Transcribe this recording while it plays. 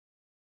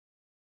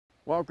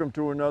Welcome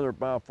to another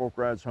Bob Folk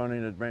Rides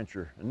hunting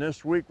adventure. And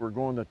this week we're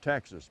going to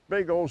Texas,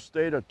 big old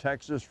state of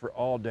Texas for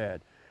Aoudad,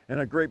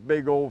 and a great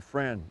big old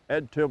friend,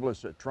 Ed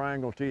Tiblis at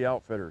Triangle T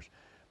Outfitters.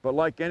 But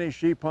like any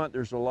sheep hunt,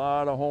 there's a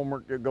lot of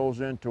homework that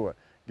goes into it.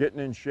 Getting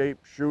in shape,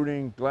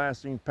 shooting,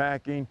 glassing,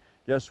 packing.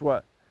 Guess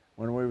what?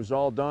 When we was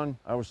all done,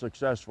 I was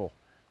successful.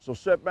 So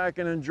sit back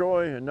and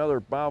enjoy another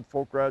Bob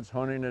Folk Rides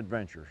hunting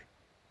adventure.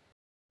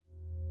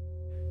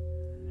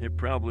 It'd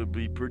probably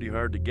be pretty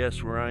hard to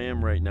guess where I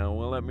am right now.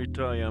 Well, let me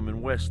tell you, I'm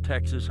in West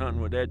Texas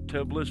hunting with Ed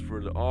Tiblis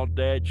for the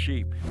Aoudad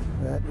sheep.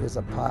 That is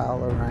a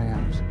pile of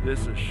rams.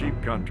 This is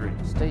sheep country.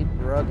 Steep,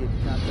 rugged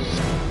country.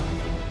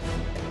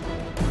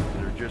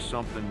 There's just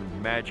something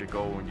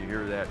magical when you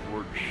hear that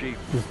word sheep.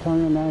 He's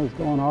turning now, he's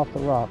going off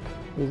the rock.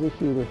 He's a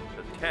shooter.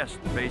 The test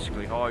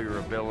basically all your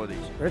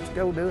abilities. Let's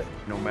go do it.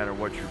 No matter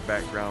what your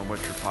background, what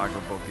your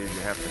pocketbook is,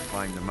 you have to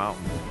climb the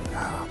mountain.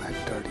 Oh,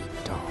 that dirty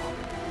dog.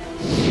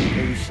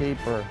 These sheep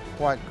are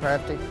quite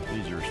crafty.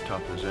 These are as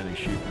tough as any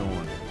sheep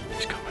going.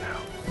 He's coming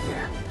out.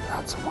 Yeah,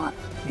 that's the one.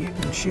 You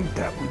can shoot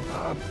that one,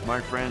 Bob. My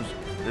friends,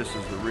 this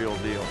is the real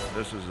deal.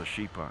 This is a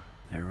sheep hunt.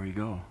 There we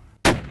go.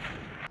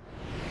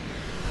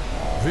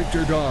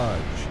 Victor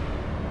Dodge,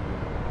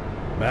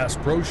 Bass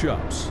Pro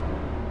Shops,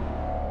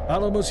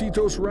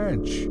 Alamositos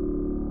Ranch,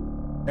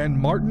 and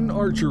Martin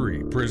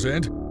Archery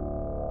present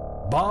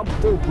Bob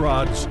Folk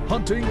Rides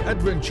Hunting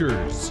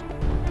Adventures.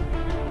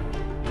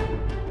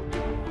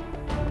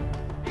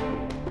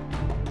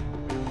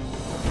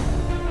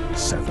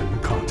 7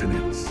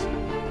 continents,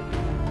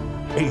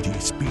 80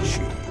 species,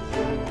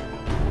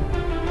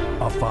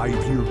 a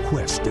 5-year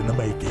quest in the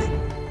making,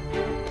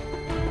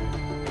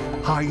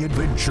 high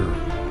adventure,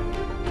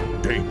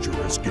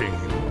 dangerous game,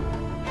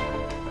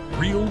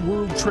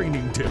 real-world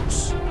training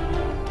tips.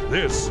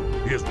 This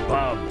is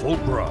Bob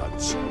Folk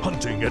Rides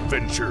Hunting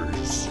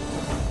Adventures.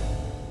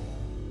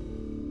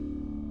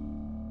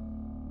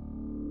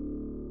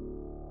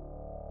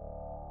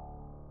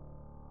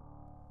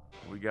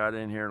 We got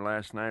in here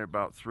last night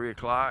about 3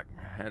 o'clock,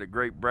 had a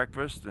great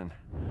breakfast, and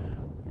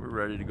we're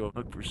ready to go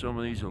look for some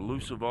of these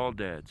elusive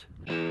Aoudads.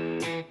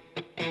 We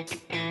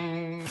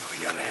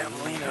gotta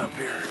have Lena up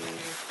here.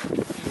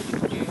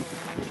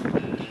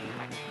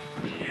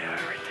 Yeah,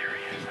 right there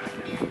he is.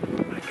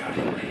 I got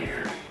him right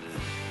here.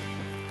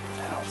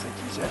 I don't think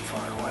he's that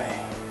far away.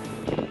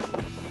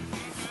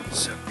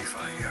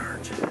 75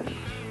 yards.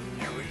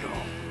 Here we go.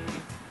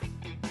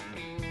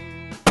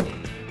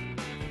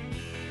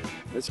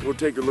 Let's go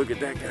take a look at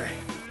that guy.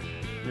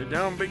 You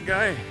down, big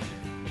guy?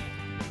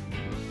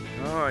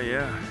 Oh,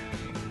 yeah.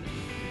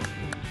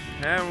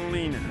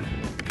 Javelina.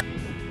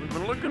 We've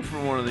been looking for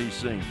one of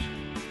these things.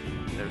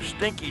 They're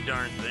stinky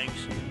darn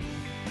things.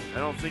 I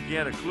don't think he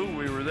had a clue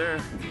we were there.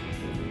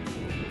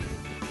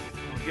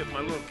 I'll get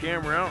my little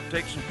camera out and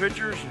take some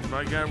pictures, and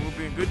by God, we'll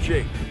be in good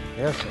shape.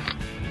 Yes, sir.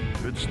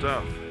 Good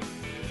stuff.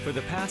 For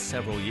the past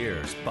several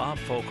years, Bob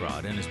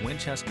Folkrod and his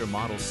Winchester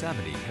Model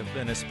 70 have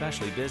been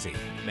especially busy,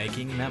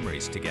 making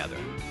memories together.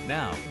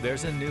 Now,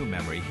 there's a new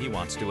memory he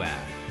wants to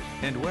add.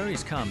 And where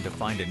he's come to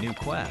find a new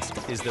quest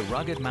is the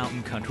rugged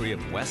mountain country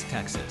of West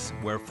Texas,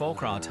 where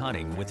Folkrod's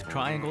hunting with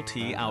Triangle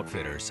T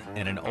Outfitters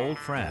and an old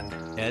friend,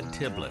 Ed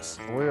Tiblis.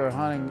 We are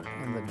hunting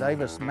in the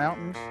Davis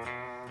Mountains,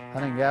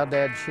 hunting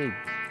Aoudad sheep.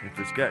 If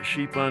it's got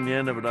sheep on the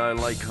end of it, I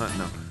like hunting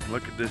them.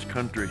 Look at this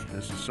country.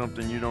 This is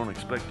something you don't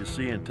expect to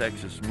see in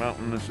Texas,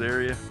 mountainous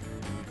area.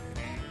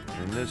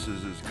 And this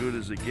is as good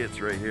as it gets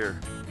right here.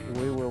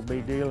 We will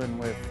be dealing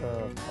with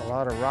a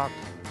lot of rock,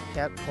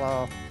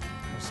 catclaw,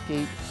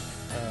 mesquite,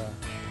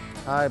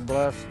 high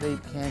bluffs,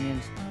 deep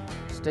canyons,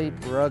 steep,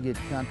 rugged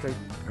country.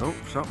 Oh,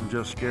 something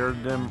just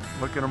scared them.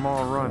 Look at them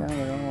all run. Yeah,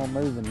 they're all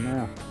moving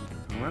now.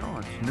 Well,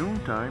 it's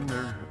noontime.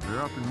 They're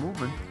up and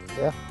moving.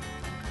 Yeah.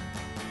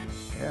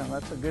 Yeah,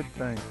 that's a good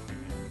thing.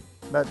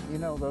 But you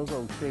know, those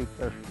old sheep,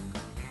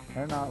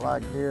 they're not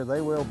like deer. They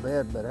will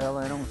bed, but hell,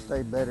 they don't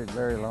stay bedded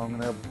very long.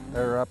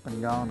 They're up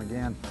and gone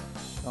again,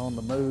 on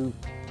the move.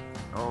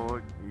 Oh,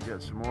 look, you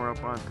got some more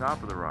up on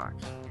top of the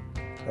rocks.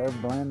 They're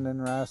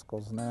blending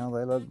rascals now.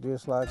 They look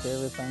just like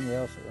everything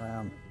else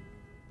around.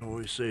 I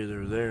always say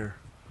they're there.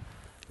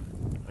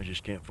 I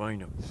just can't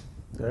find them.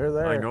 They're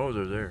there. I know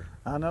they're there.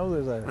 I know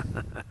they're there.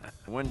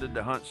 When did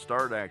the hunt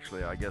start,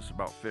 actually? I guess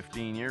about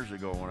 15 years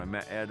ago when I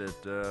met Ed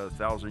at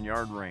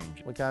 1,000-yard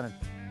range. We kind of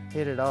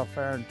hit it off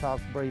there and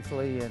talked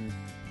briefly, and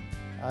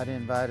I'd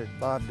invited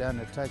Bob down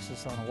to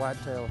Texas on a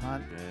whitetail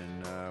hunt.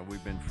 And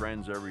we've been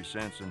friends ever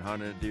since and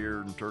hunted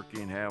deer and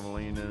turkey and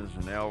javelinas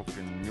and elk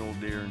and mule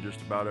deer and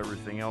just about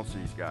everything else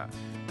he's got.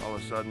 All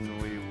of a sudden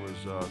we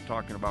was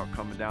talking about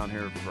coming down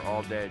here for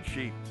Aoudad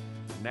sheep.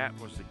 And that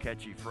was the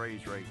catchy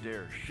phrase right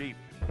there, sheep.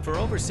 For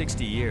over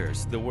 60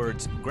 years, the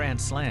words Grand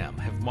Slam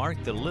have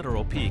marked the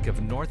literal peak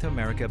of North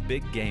America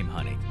big game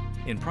hunting,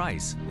 in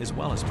price as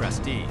well as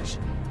prestige.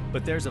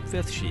 But there's a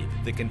fifth sheep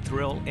that can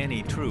thrill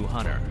any true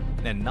hunter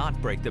and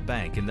not break the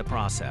bank in the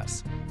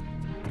process.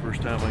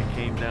 First time I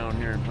came down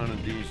here and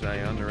hunted these,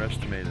 I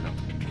underestimated them.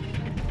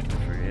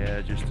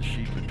 Yeah, just a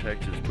sheep in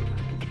Texas,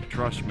 but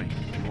trust me,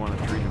 you want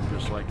to treat them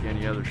just like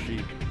any other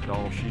sheep.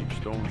 Doll sheep,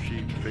 stone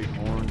sheep,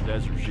 bighorn,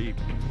 desert sheep.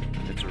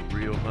 It's a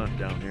real hunt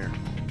down here.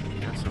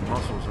 Got some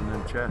muscles in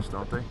them chests,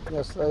 don't they?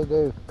 Yes, they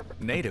do.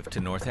 Native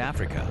to North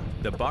Africa,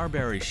 the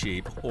Barbary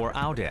sheep, or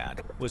Aoudad,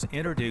 was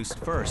introduced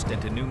first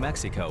into New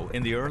Mexico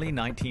in the early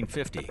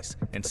 1950s,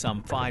 and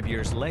some 5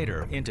 years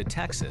later into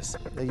Texas.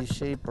 These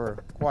sheep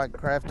are quite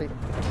crafty,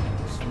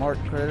 smart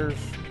critters.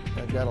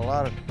 They've got a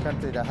lot of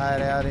country to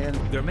hide out in.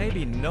 There may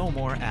be no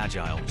more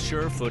agile,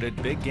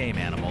 sure-footed big game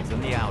animal than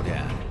the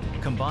Aoudad.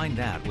 Combine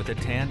that with a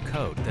tan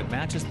coat that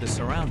matches the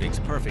surroundings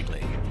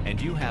perfectly,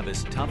 and you have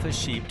as tough a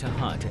sheep to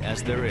hunt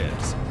as there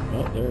is.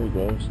 Oh, there he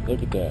goes.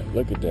 Look at that.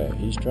 Look at that.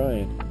 He's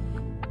trying.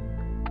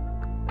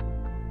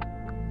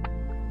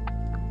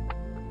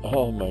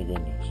 Oh my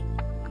goodness.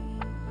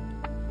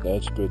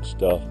 That's good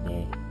stuff,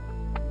 man.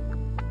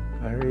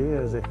 There he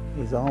is.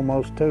 He's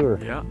almost to her.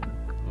 Yeah.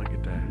 Look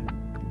at that.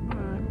 Come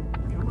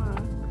on. Come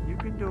on. You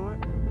can do it.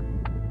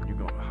 You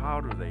go, how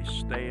do they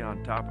stay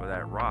on top of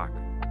that rock?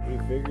 He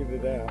figured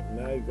it out.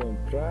 Now he's going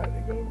to try it.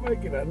 He's going to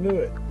make it. I knew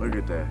it. Look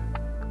at that.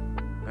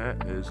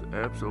 That is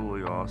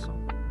absolutely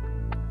awesome.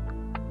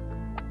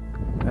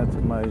 That's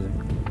amazing.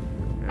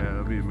 Yeah,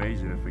 it'll be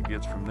amazing if it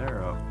gets from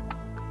there up.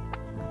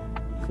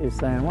 She's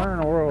saying, where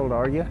in the world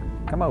are you?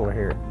 Come over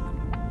here.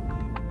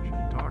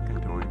 She's talking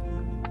to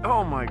him.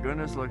 Oh my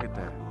goodness, look at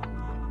that.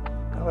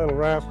 That little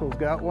rascal's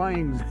got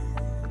wings.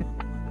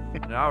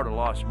 Now I would have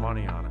lost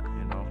money on it,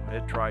 you know.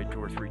 It tried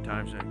 2 or 3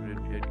 times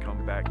and it'd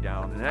come back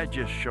down. And that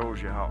just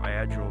shows you how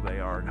agile they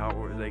are and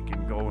how they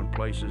can go in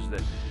places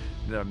that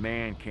a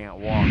man can't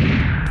walk.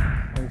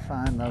 We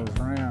find those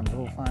rams,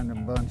 we'll find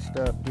them bunched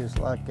up just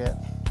like that.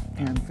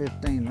 10,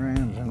 15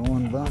 rams in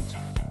one bunch.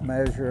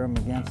 Measure them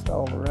against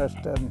all the rest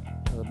of them.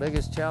 The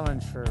biggest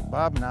challenge for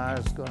Bob and I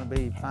is going to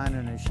be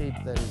finding a sheep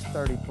that is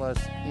 30 plus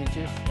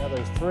inches. Now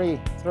there's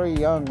three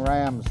young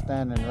rams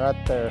standing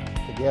right there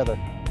together.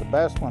 The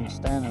best one's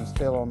standing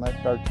still on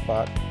that dirt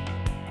spot.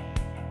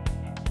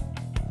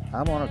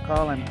 I'm going to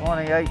call him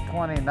 28,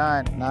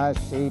 29.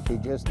 Nice sheep, he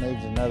just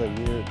needs another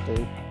year or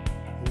 2.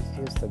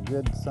 He's just a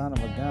good son of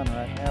a gun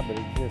right now, but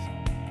he's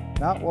just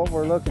not what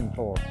we're looking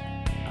for.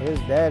 His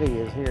daddy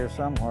is here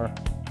somewhere,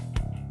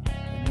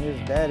 and his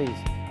daddy's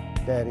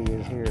daddy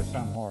is here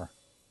somewhere.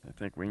 I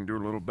think we can do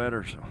a little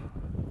better, so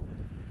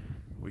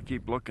we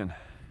keep looking.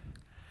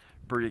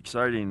 Pretty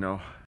exciting though.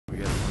 We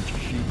got a bunch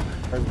of sheep.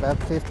 There's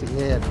about 50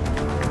 head.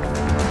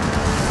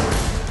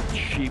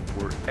 Sheep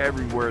were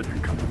everywhere. They're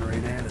coming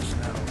right at us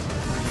now.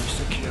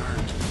 96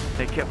 yards.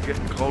 They kept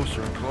getting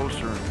closer and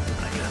closer.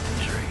 I got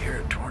these right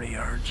here at 20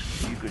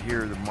 yards. You could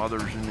hear the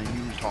mothers and the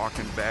ewes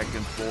talking back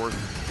and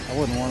forth. I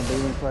wouldn't want to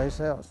be anyplace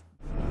else.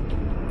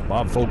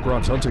 Bob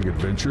Folkrod's Hunting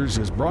Adventures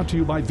is brought to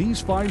you by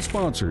these fine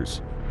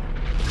sponsors: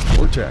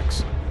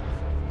 Vortex,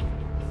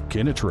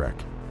 Kinatrek,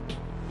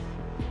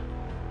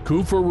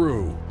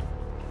 Kufaru,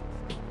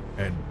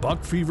 and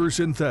Buck Fever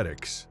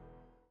Synthetics.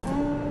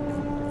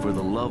 For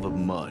the love of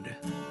mud,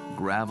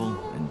 gravel,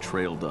 and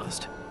trail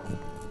dust.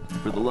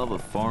 For the love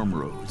of farm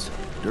roads,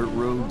 dirt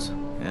roads,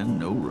 and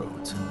no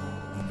roads.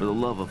 For the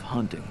love of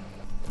hunting,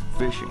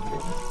 fishing,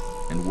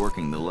 and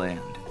working the land.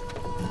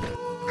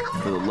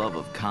 For the love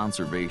of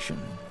conservation,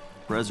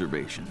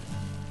 preservation,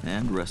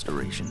 and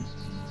restoration.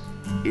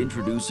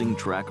 Introducing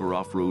Tracker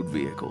off-road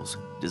vehicles,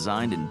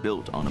 designed and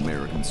built on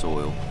American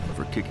soil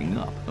for kicking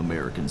up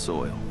American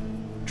soil.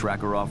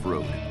 Tracker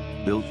Off-Road,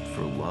 built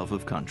for love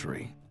of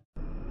country.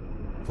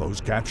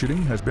 Closed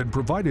captioning has been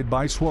provided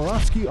by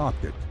Swarovski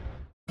Optic.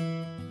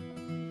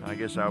 I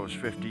guess I was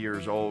 50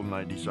 years old and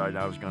I decided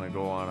I was going to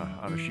go on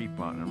a sheep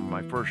hunt. And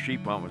my first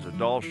sheep hunt was a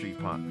Doll sheep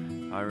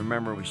hunt. I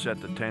remember we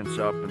set the tents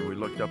up and we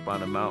looked up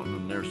on a mountain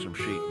and there's some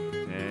sheep.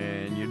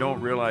 And you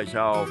don't realize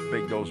how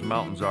big those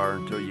mountains are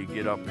until you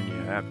get up and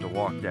you have to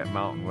walk that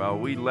mountain. Well,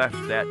 we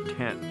left that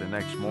tent the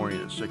next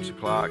morning at 6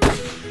 o'clock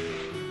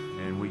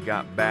and we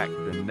got back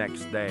the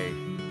next day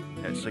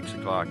at 6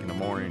 o'clock in the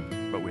morning,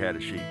 but we had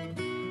a sheep.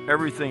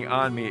 Everything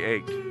on me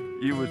ached.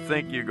 You would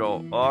think you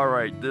go, all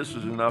right, this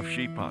is enough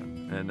sheep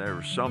hunting, and there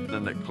was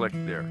something that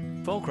clicked there.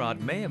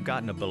 Folkrod may have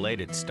gotten a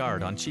belated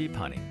start on sheep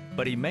hunting,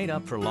 but he made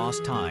up for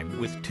lost time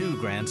with 2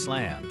 Grand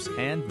Slams,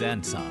 and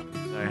then some.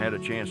 I had a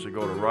chance to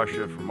go to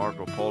Russia for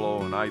Marco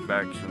Polo and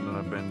Ibex, and then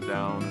I've been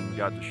down and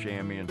got the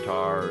chamois and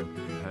tar,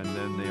 and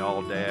then the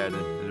Aoudad,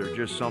 and there's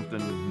just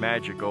something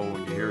magical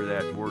when you hear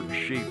that word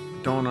sheep.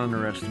 Don't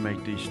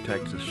underestimate these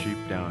Texas sheep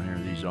down here,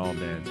 these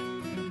Aoudads.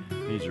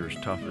 These are as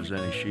tough as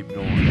any sheep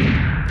going.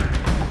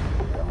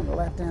 On the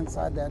left-hand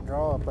side, that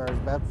draw up there is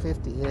about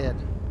 50 head.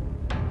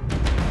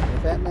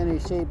 With that many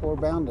sheep,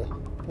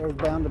 there's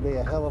bound to be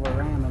a hell of a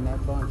ram in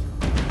that bunch.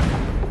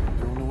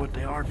 Don't know what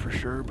they are for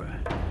sure, but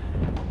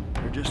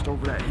they're just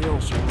over that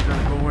hill, so we're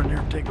gonna go in there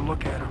and take a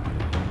look at them.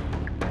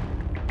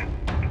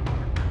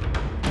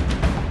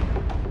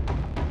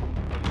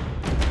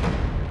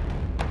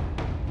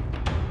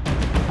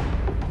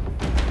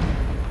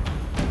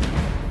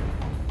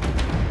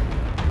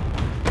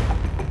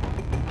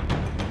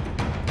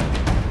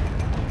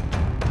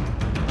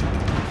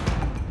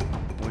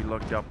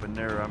 Up in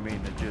there, I mean,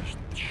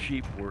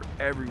 sheep were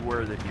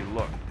everywhere that you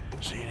looked.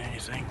 Seen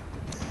anything?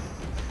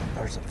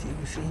 There's a few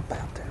sheep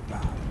out there,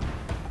 Bob.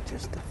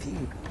 Just a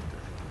few.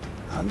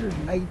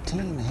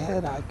 118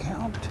 head I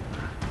count.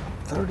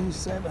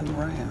 37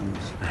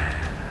 rams.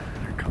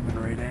 They're coming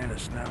right at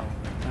us now,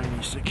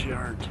 96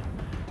 yards.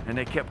 And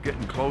they kept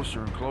getting closer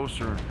and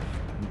closer.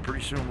 And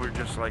pretty soon we're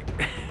just like,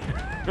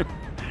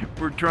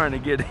 we're trying to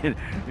get in,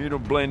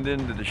 blend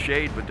into the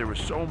shade, but there was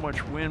so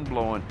much wind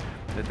blowing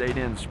that they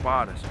didn't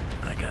spot us.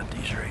 I got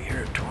these right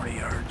here at 20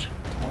 yards.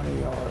 20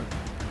 yards.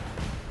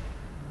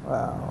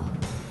 Wow.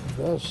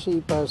 The best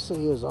sheep I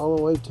see is all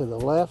the way to the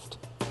left.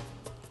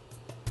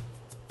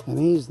 And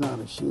he's not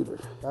a shooter.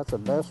 That's the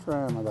best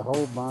ram of the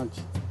whole bunch.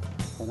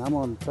 And I'm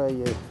gonna tell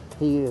you,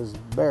 he is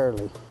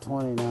barely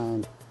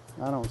 29.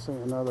 I don't see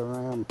another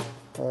ram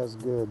as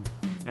good.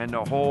 And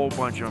the whole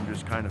bunch of them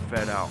just kind of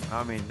fed out.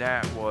 I mean,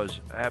 that was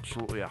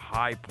absolutely a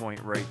high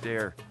point right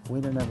there.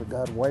 We'd have never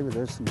got away with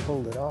this and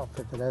pulled it off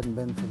if it hadn't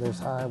been for this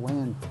high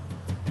wind.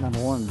 Number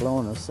one,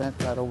 blowing a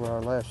scent right over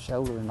our left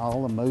shoulder and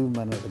all the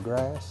movement of the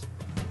grass.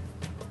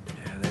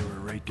 Yeah, they were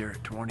right there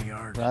at 20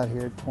 yards. Right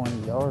here at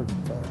 20 yards.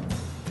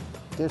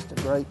 Just a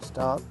great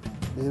stop.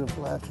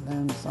 Beautiful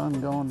afternoon, sun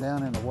going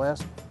down in the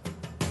west.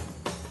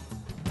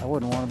 I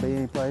wouldn't want to be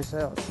anyplace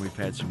else. We've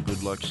had some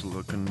good luck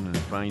looking and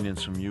finding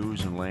some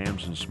ewes and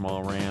lambs and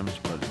small rams,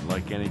 but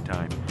like any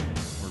time,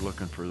 we're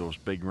looking for those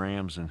big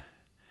rams, and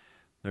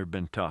they've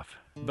been tough.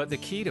 But the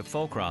key to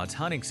Folk Rod's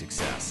hunting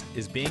success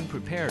is being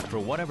prepared for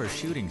whatever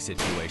shooting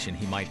situation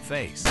he might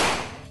face.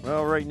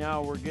 Well, right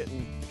now we're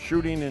getting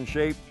shooting in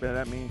shape, and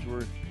that means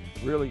we're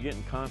really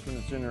getting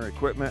confidence in our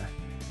equipment.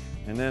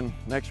 And then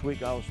next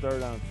week I'll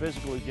start on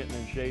physically getting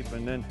in shape,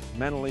 and then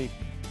mentally,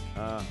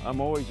 I'm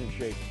always in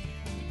shape.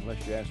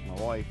 Unless you ask my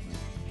wife,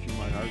 she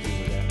might argue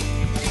with that.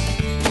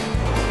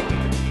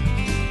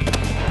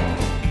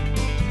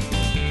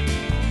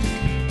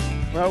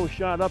 Well, we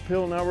shot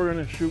uphill, now we're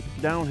gonna shoot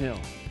downhill.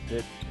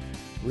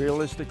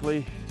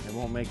 Realistically, it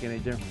won't make any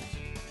difference.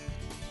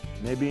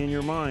 Maybe in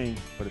your mind,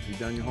 but if you've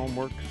done your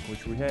homework,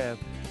 which we have,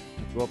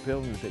 go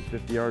uphill and take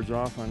 50 yards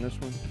off on this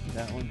one,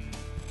 that one.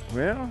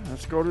 Well,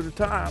 let's go to the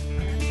top.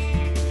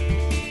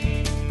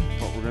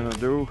 What we're gonna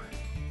do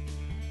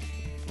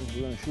is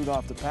we're gonna shoot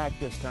off the pack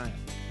this time.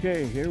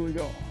 Okay, here we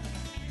go.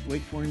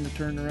 Wait for him to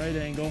turn the right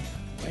angle.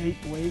 Wait,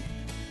 wait.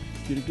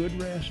 Get a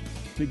good rest.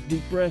 Big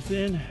deep breath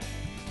in.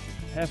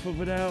 Half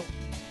of it out.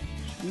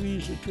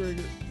 Squeeze the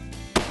trigger.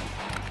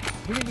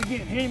 Hit him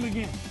again, hit him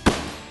again.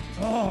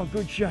 Oh,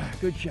 good shot,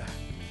 good shot,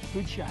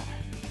 good shot.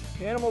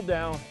 Animal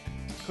down.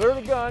 Clear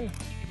the gun.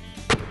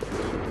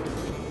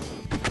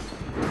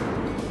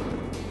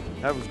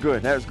 That was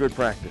good, that was good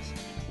practice.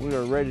 We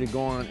are ready to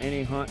go on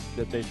any hunt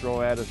that they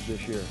throw at us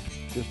this year,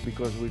 just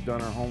because we've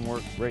done our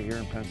homework right here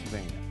in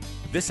Pennsylvania.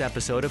 This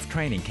episode of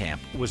Training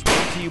Camp was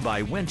brought to you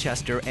by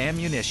Winchester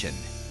Ammunition,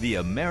 the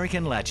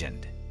American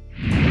legend.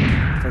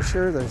 For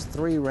sure, there's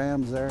 3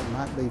 rams there, it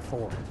might be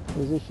 4.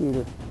 He's a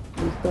shooter.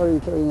 He's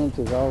 33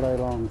 inches all day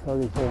long,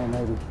 34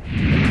 maybe.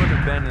 They could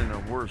have been in a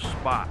worse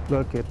spot.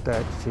 Look at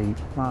that sheep,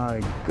 my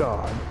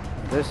God.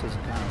 This is the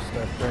kind of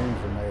stuff dreams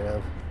are made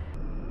of.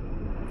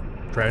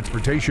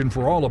 Transportation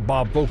for all of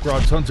Bob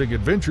Folkrod's hunting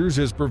adventures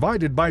is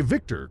provided by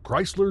Victor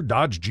Chrysler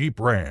Dodge Jeep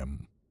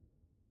Ram.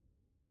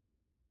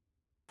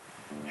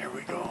 Here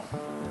we go.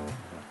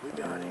 We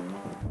got him.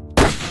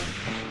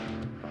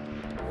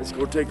 Let's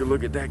go take a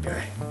look at that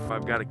guy.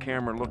 I've got a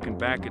camera looking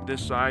back at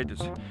this side.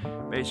 It's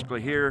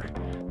basically here.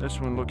 This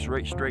one looks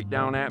right straight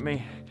down at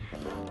me.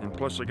 And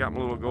plus I got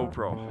my little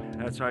GoPro.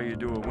 That's how you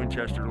do a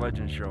Winchester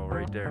Legend show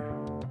right there.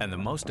 And the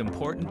most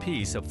important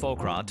piece of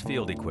Folk Rod's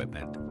field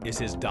equipment is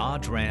his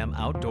Dodge Ram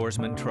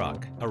Outdoorsman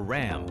truck, a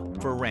Ram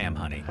for ram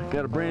hunting.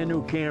 Got a brand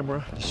new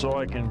camera so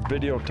I can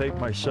videotape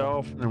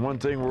myself. And one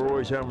thing we're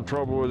always having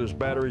trouble with is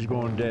batteries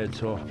going dead.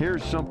 So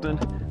here's something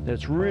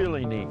that's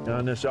really neat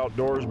on this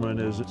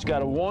Outdoorsman is it's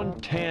got a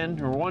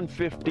 110 or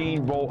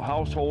 115 volt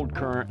household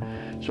current.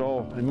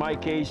 So in my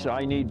case,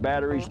 I need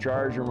batteries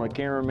charged, or my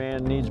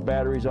cameraman needs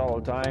batteries all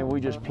the time. We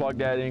just plug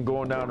that in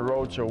going down the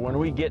road. So when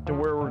we get to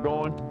where we're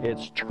going,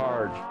 it's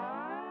charged.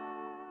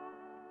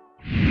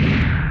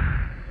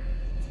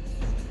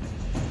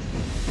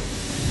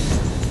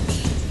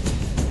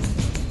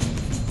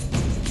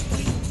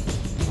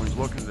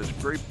 Looking at this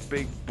great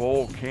big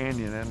bowl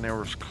canyon, and there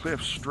was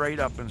cliffs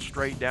straight up and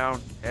straight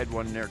down. Ed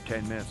wasn't there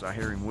 10 minutes. I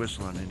hear him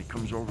whistling, and he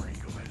comes over and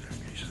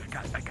he says,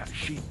 I got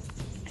sheep.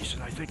 He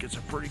said, I think it's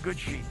a pretty good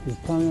sheep. He's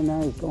turning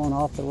now, he's going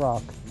off the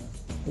rock.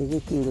 He's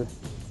a shooter.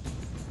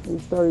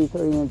 He's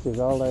 33 inches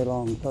all day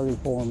long,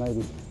 34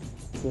 maybe.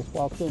 Just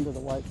walks into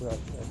the white brush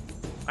there.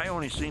 I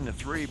only seen the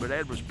 3, but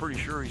Ed was pretty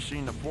sure he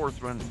seen the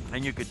 4th one,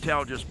 and you could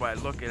tell just by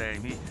looking at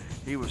him,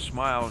 he was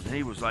smiling, and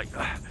he was like,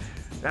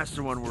 that's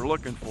the one we're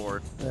looking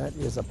for. That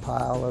is a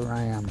pile of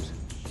rams.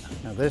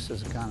 Now this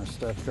is the kind of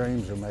stuff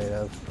dreams are made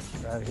of,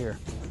 right here.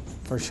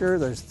 For sure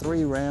there's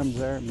 3 rams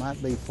there, it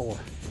might be 4.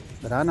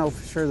 But I know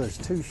for sure there's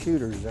 2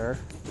 shooters there.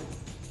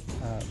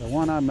 The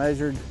one I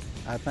measured,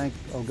 I think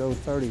will go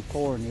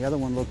 34, and the other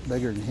one looked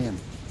bigger than him.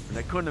 And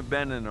they couldn't have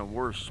been in a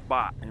worse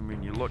spot. I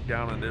mean, you look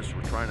down at this,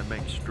 we're trying to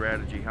make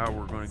strategy how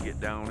we're going to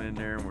get down in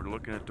there, and we're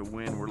looking at the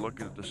wind, we're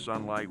looking at the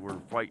sunlight, we're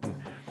fighting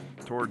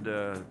toward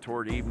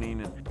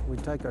evening. And We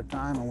take our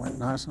time and went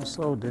nice and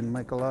slow, didn't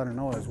make a lot of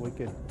noise. We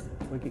could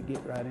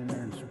get right in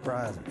there and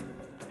surprise them.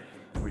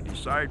 we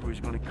decided we was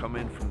going to come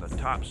in from the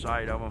top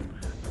side of them,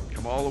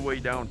 come all the way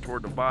down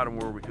toward the bottom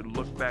where we could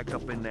look back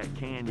up in that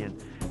canyon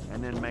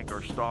and then make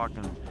our stalk,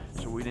 and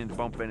so we didn't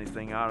bump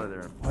anything out of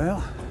there.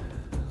 Well,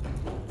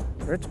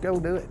 let's go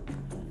do it.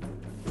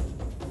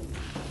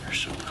 There's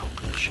some real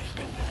good sheep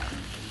in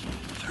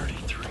there.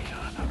 33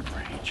 on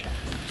uprange.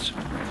 Some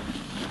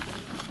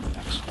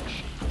excellent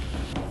sheep.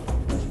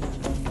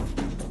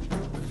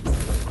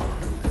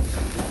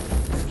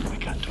 We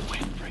got the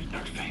wind right in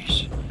our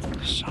face.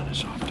 The sun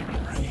is off to my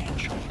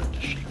right-hand shoulder.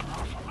 The sheep are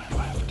off on my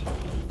left.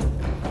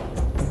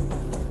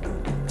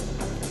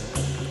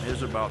 It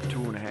was about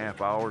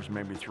 2.5 hours,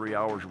 maybe 3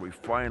 hours. We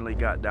finally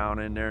got down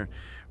in there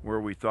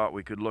where we thought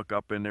we could look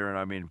up in there, and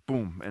I mean,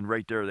 boom, and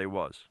right there they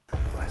was.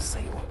 Let's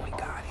see what we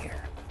got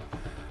here.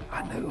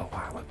 I knew a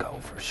while ago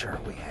for sure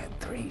we had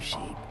 3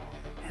 sheep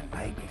and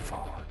maybe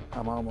 4.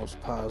 I'm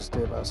almost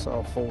positive I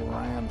saw 4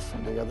 rams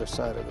from the other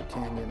side of the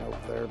canyon over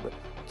there, but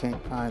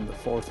can't find the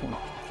 4th one.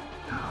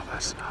 No,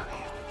 that's not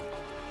him.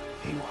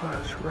 He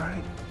was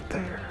right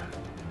there.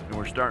 And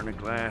we're starting to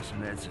glass,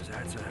 and that's a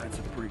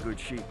pretty good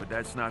sheep, but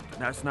that's not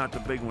the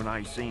big one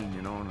I seen,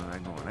 you know. And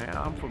I'm going, hey,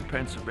 I'm from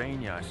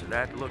Pennsylvania. I said,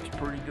 that looks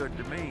pretty good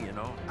to me, you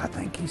know. I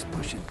think he's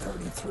pushing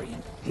 33.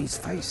 He's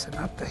facing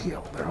up the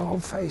hill. They're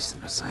all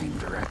facing the same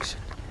direction.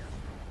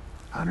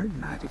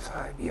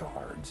 195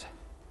 yards.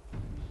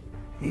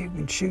 You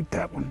can shoot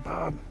that one,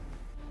 Bob.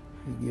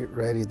 You get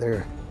ready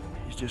there.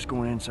 He's just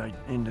going inside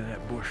into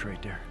that bush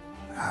right there.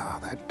 Oh,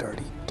 that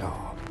dirty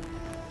dog.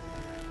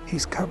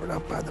 He's covered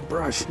up by the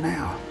brush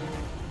now.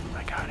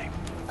 I got him.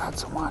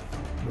 That's the one.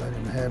 Let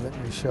him have it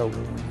in your shoulder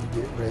when you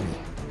get ready.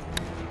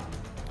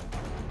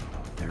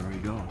 There we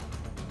go.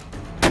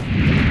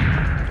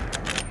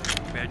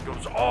 Man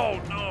goes,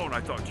 oh no! And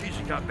I thought, geez,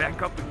 he got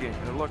back up again.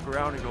 And I look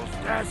around and goes,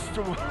 that's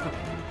the one.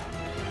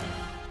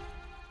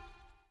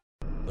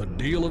 The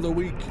Deal of the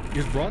Week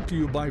is brought to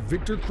you by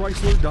Victor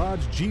Chrysler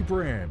Dodge Jeep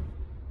Ram.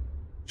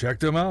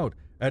 Check them out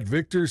at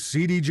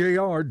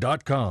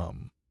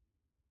victorcdjr.com.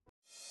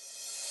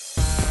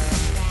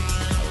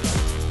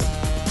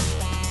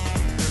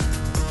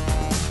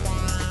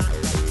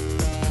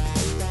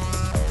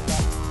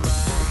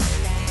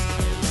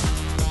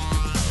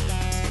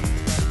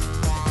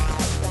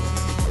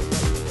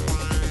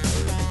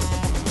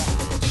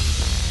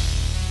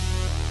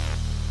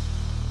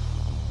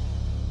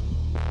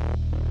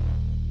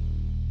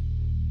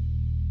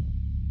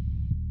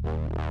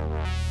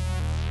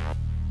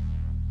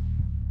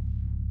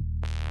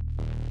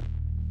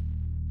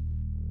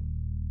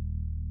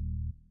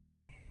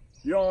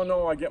 You all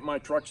know I get my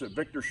trucks at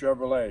Victor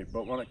Chevrolet,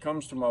 but when it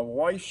comes to my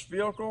wife's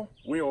vehicle,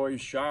 we always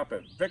shop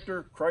at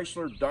Victor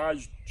Chrysler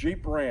Dodge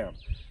Jeep Ram.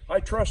 I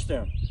trust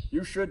them.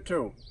 You should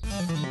too.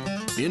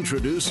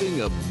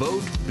 Introducing a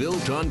boat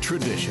built on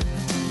tradition.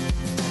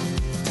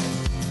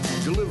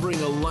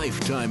 Delivering a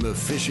lifetime of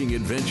fishing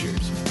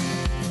adventures.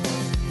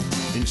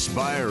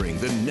 Inspiring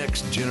the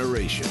next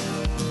generation.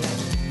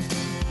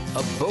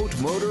 A boat,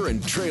 motor,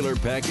 and trailer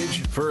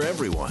package for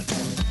everyone.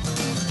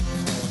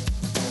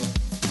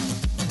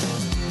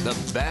 The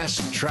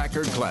Bass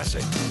Tracker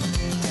Classic.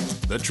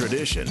 The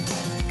tradition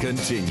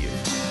continues.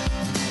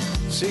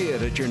 See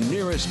it at your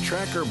nearest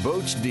Tracker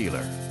Boats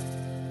dealer.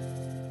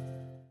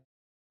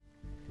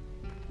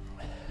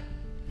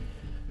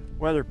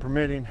 Weather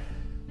permitting,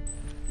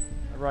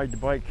 I ride the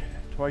bike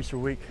twice a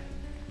week,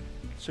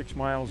 6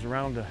 miles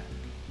around the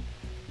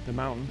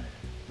mountain.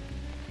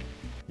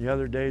 The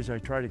other days I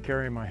try to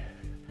carry my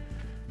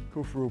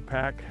Kufru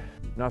pack.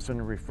 Nothing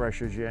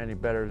refreshes you any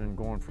better than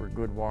going for a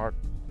good walk.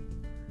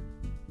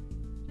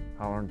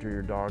 Hollering to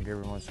your dog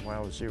every once in a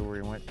while to see where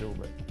he went to,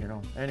 but you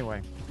know,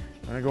 anyway,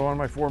 I'm gonna go on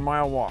my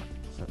 4-mile walk.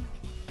 So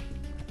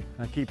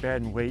I keep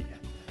adding weight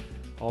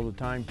all the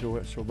time to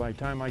it, so by the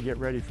time I get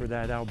ready for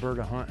that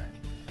Alberta hunt,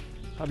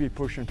 I'll be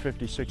pushing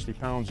 50, 60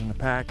 pounds in the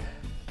pack.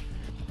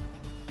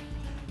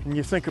 And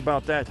you think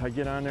about that, I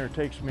get on there, it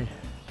takes me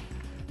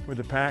with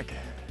the pack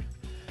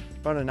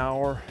about an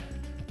hour,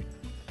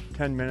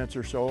 10 minutes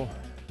or so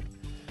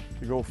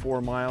to go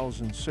 4 miles,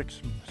 and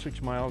 6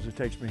 miles it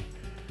takes me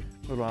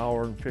a little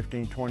hour and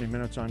 15, 20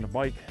 minutes on the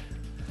bike.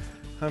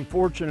 I'm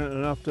fortunate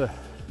enough to,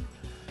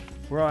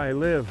 where I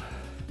live,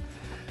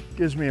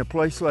 gives me a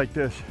place like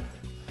this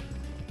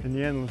in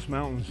the Endless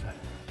Mountains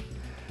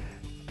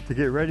to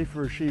get ready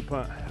for a sheep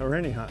hunt or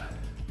any hunt.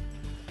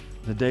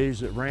 The days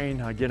that rain,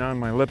 I get on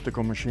my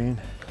elliptical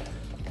machine.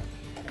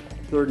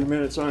 30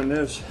 minutes on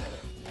this.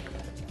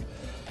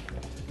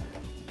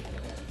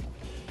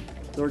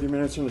 30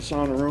 minutes in the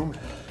sauna room.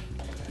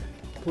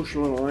 Push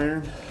a little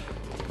iron.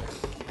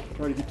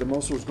 Try to get the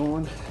muscles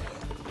going.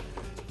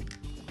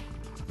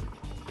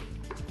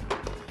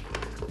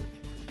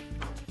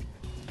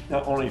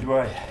 Not only do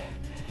I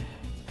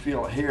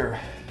feel it here,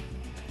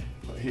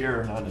 but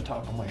here and on the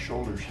top of my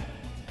shoulders.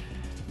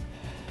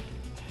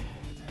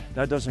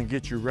 that doesn't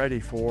get you ready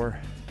for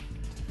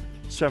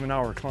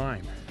 7-hour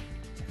climb.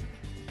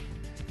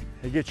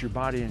 It gets your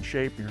body in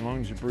shape, your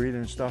lungs are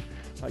breathing and stuff.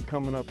 Like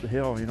coming up the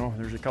hill, you know,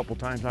 there's a couple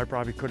times I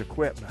probably could have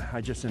quit, but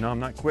I just said, no, I'm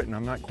not quitting,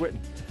 I'm not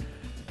quitting.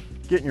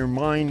 Getting your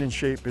mind in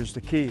shape is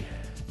the key.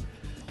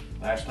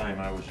 Last time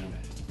I was in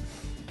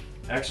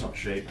excellent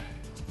shape,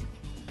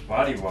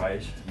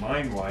 body-wise,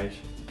 mind-wise,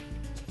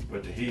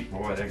 but the heat,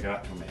 boy, that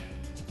got to me.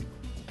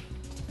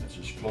 That's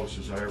as close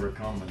as I ever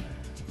come, and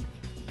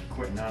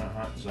quitting on a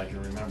hunt as I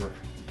can remember.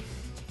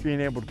 Being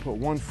able to put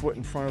one foot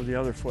in front of the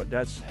other foot,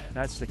 that's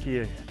the key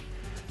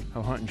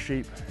of hunting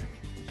sheep.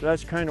 So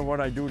that's kind of what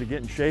I do to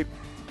get in shape.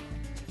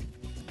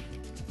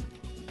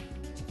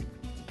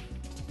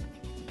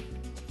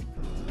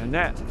 And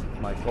that,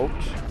 my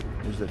folks,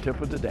 is the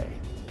tip of the day.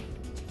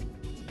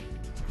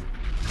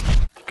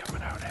 He's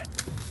coming out, Ed.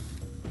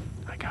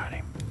 I got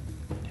him.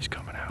 He's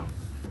coming out.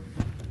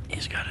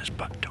 He's got his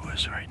butt to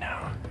us right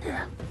now.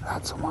 Yeah,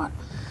 that's the one.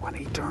 When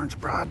he turns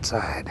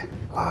broadside,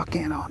 lock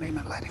in on him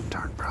and let him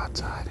turn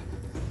broadside.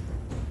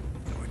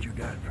 What you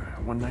got,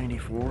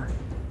 194?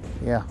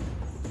 Yeah,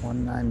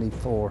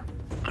 194.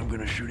 I'm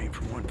gonna shoot him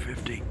for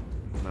 150.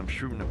 I'm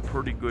shooting a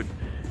pretty good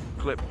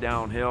clip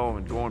downhill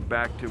and going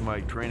back to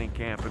my training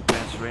camp in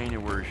Pennsylvania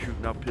where we're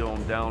shooting uphill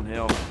and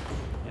downhill.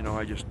 You know,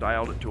 I just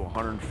dialed it to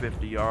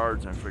 150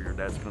 yards and I figured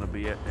that's gonna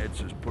be it. It's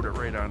just put it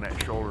right on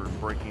that shoulder and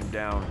break him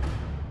down.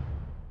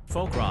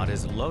 Folk Rod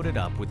is loaded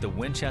up with the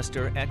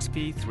Winchester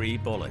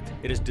XP3 bullet.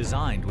 It is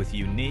designed with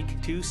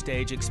unique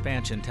two-stage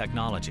expansion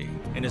technology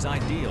and is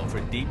ideal for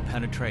deep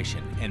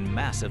penetration and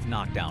massive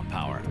knockdown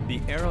power.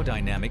 The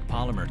aerodynamic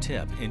polymer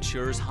tip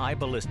ensures high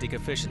ballistic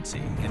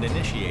efficiency and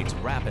initiates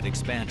rapid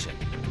expansion.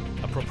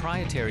 A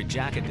proprietary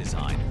jacket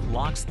design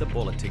locks the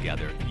bullet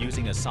together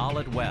using a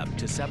solid web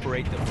to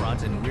separate the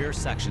front and rear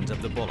sections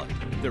of the bullet.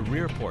 The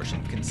rear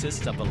portion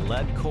consists of a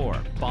lead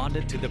core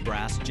bonded to the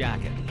brass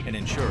jacket and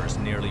ensures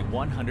nearly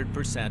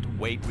 100%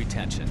 weight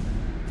retention.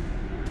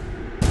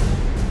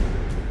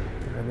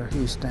 Whenever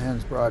he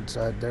stands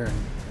broadside there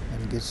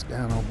and gets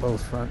down on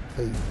both front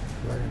feet,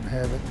 let him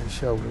have it in the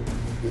shoulder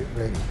when you get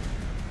ready.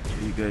 So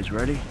you guys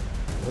ready?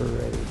 We're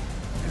ready.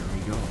 There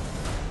we go.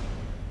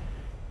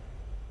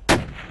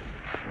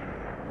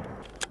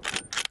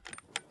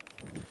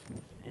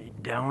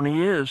 Down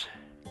he is.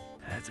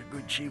 That's a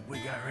good sheep we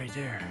got right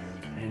there.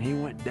 And he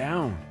went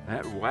down.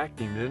 That whacked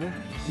him, didn't it?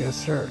 Yes,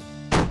 sir.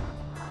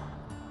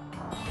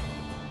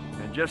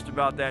 And just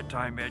about that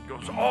time, Ed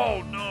goes,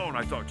 oh no! And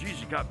I thought, geez,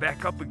 he got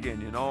back up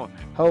again, you know.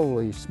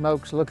 Holy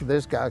smokes, look at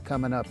this guy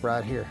coming up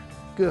right here.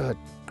 Good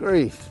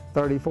grief.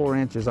 34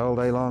 inches all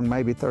day long,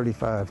 maybe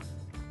 35.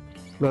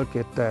 Look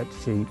at that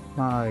sheep.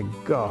 My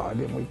God,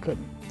 and we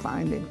couldn't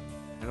find him.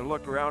 And I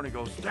look around and he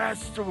goes,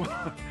 that's the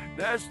one.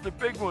 That's the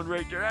big one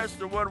right there. That's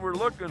the one we're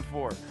looking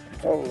for.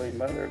 Holy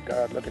mother of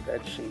God, look at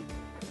that sheep.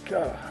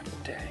 God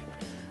dang.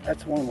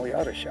 That's one we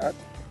ought to shot.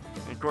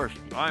 And of course,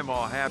 I'm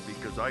all happy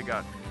because I've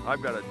got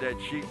a dead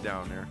sheep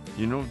down there.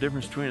 You know the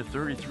difference between a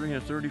 33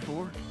 and a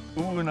 34?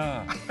 Ooh,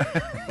 nah.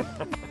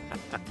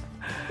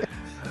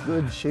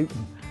 Good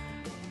shooting.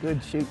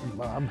 Good shooting,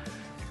 Bob.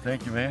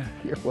 Thank you, man.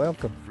 You're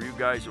welcome. For you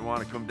guys that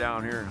want to come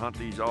down here and hunt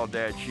these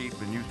all-dad sheep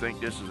and you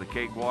think this is a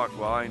cakewalk,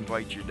 well, I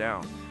invite you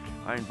down.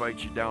 I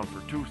invite you down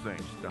for two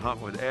things: to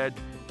hunt with Ed,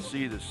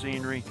 see the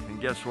scenery,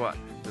 and guess what?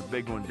 The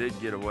big one did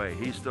get away.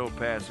 He's still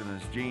passing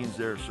his genes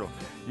there, so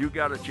you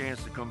got a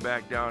chance to come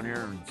back down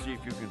here and see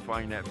if you can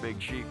find that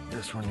big sheep.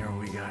 This one here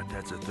we got,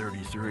 that's a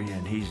 33,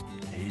 and he's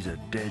a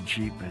dead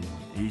sheep, and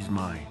he's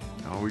mine.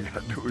 All we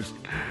got to do is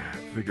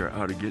figure out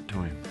how to get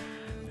to him.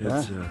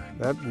 It's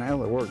now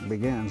the work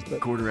begins. But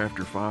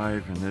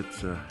 5:15, and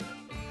it's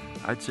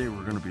I'd say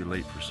we're going to be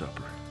late for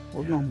supper.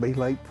 We're going to be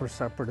late for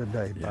supper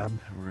today, Yeah, Bob.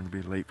 we're going to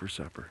be late for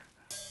supper.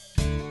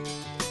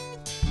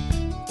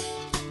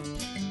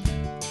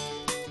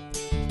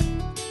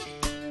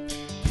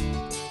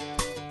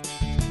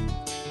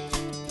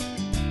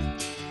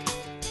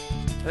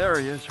 There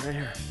he is, right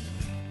here.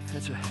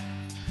 That's a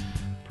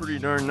pretty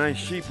darn nice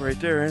sheep right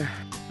there. Eh?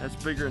 That's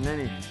bigger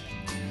than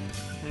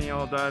any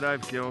all-dad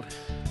I've killed.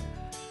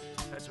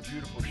 That's a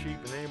beautiful sheep,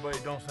 and anybody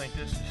don't think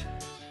this is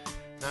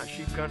not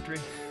sheep country,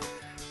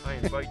 I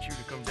invite you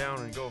to come down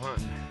and go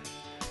hunting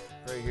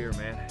right here,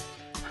 man.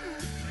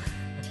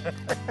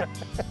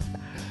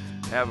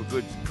 Have a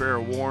good pair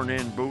of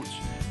worn-in boots.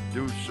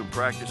 Do some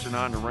practicing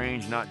on the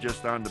range, not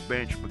just on the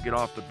bench, but get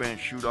off the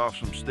bench, shoot off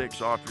some sticks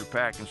off your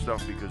pack and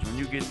stuff, because when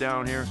you get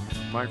down here,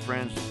 my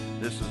friends,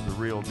 this is the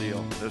real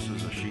deal. This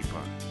is a sheep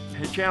hunt.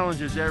 It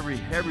challenges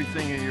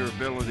everything in your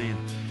ability,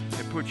 and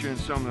it puts you in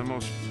some of the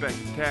most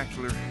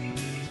spectacular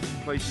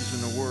places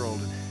in the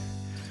world,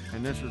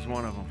 and this is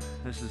one of them.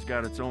 This has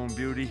got its own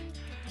beauty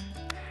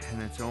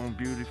and its own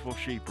beautiful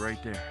sheep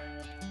right there.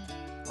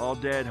 All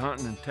dad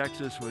hunting in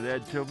Texas with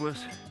Ed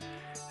Tiblis,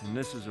 and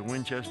this is a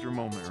Winchester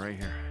moment right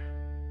here.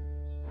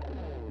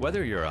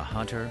 Whether you're a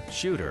hunter,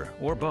 shooter,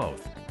 or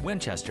both,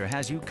 Winchester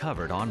has you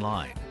covered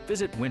online.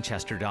 Visit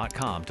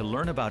Winchester.com to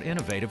learn about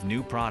innovative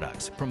new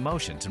products,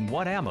 promotions, and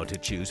what ammo to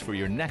choose for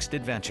your next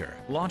adventure.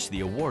 Launch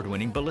the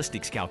award-winning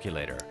ballistics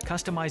calculator.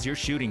 Customize your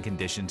shooting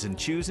conditions and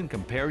choose and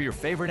compare your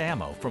favorite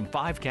ammo from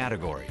 5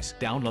 categories.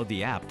 Download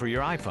the app for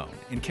your iPhone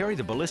and carry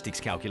the ballistics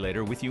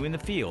calculator with you in the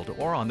field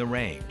or on the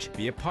range.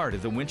 Be a part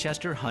of the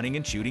Winchester Hunting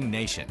and Shooting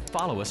Nation.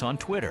 Follow us on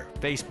Twitter,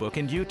 Facebook,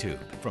 and YouTube.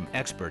 From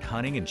expert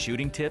hunting and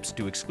shooting tips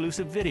to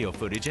exclusive video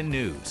footage and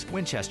news,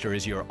 Winchester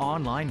is your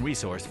online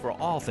resource for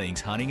all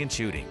things hunting and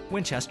shooting.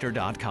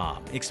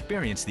 Winchester.com.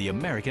 Experience the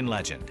American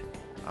legend.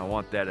 I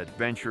want that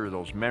adventure,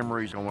 those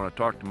memories. I want to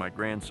talk to my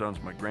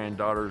grandsons, my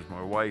granddaughters,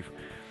 my wife,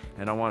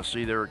 and I want to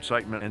see their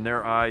excitement in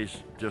their eyes,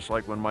 just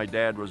like when my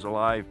dad was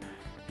alive.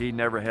 He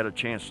never had a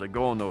chance to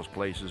go in those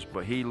places,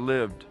 but he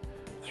lived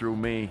through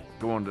me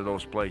going to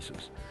those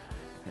places.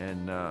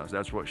 And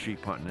that's what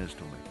sheep hunting is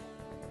to me.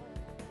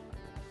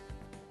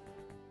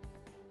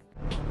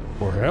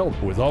 For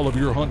help with all of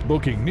your hunt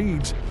booking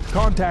needs,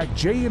 contact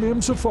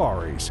J&M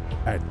Safaris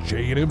at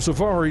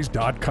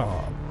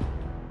jnmsafaris.com.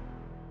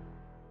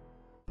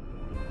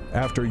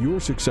 After your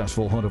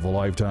successful hunt of a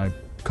lifetime,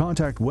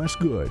 contact Wes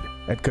Good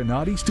at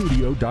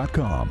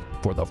CanadiStudio.com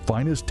for the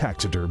finest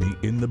taxidermy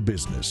in the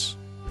business.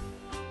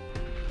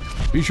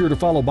 Be sure to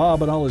follow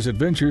Bob and all his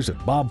adventures at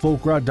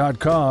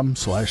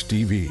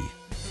bobfolkrod.com/TV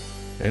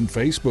and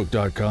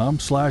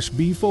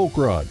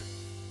facebook.com/bfolkrod.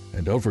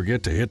 And don't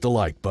forget to hit the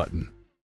like button.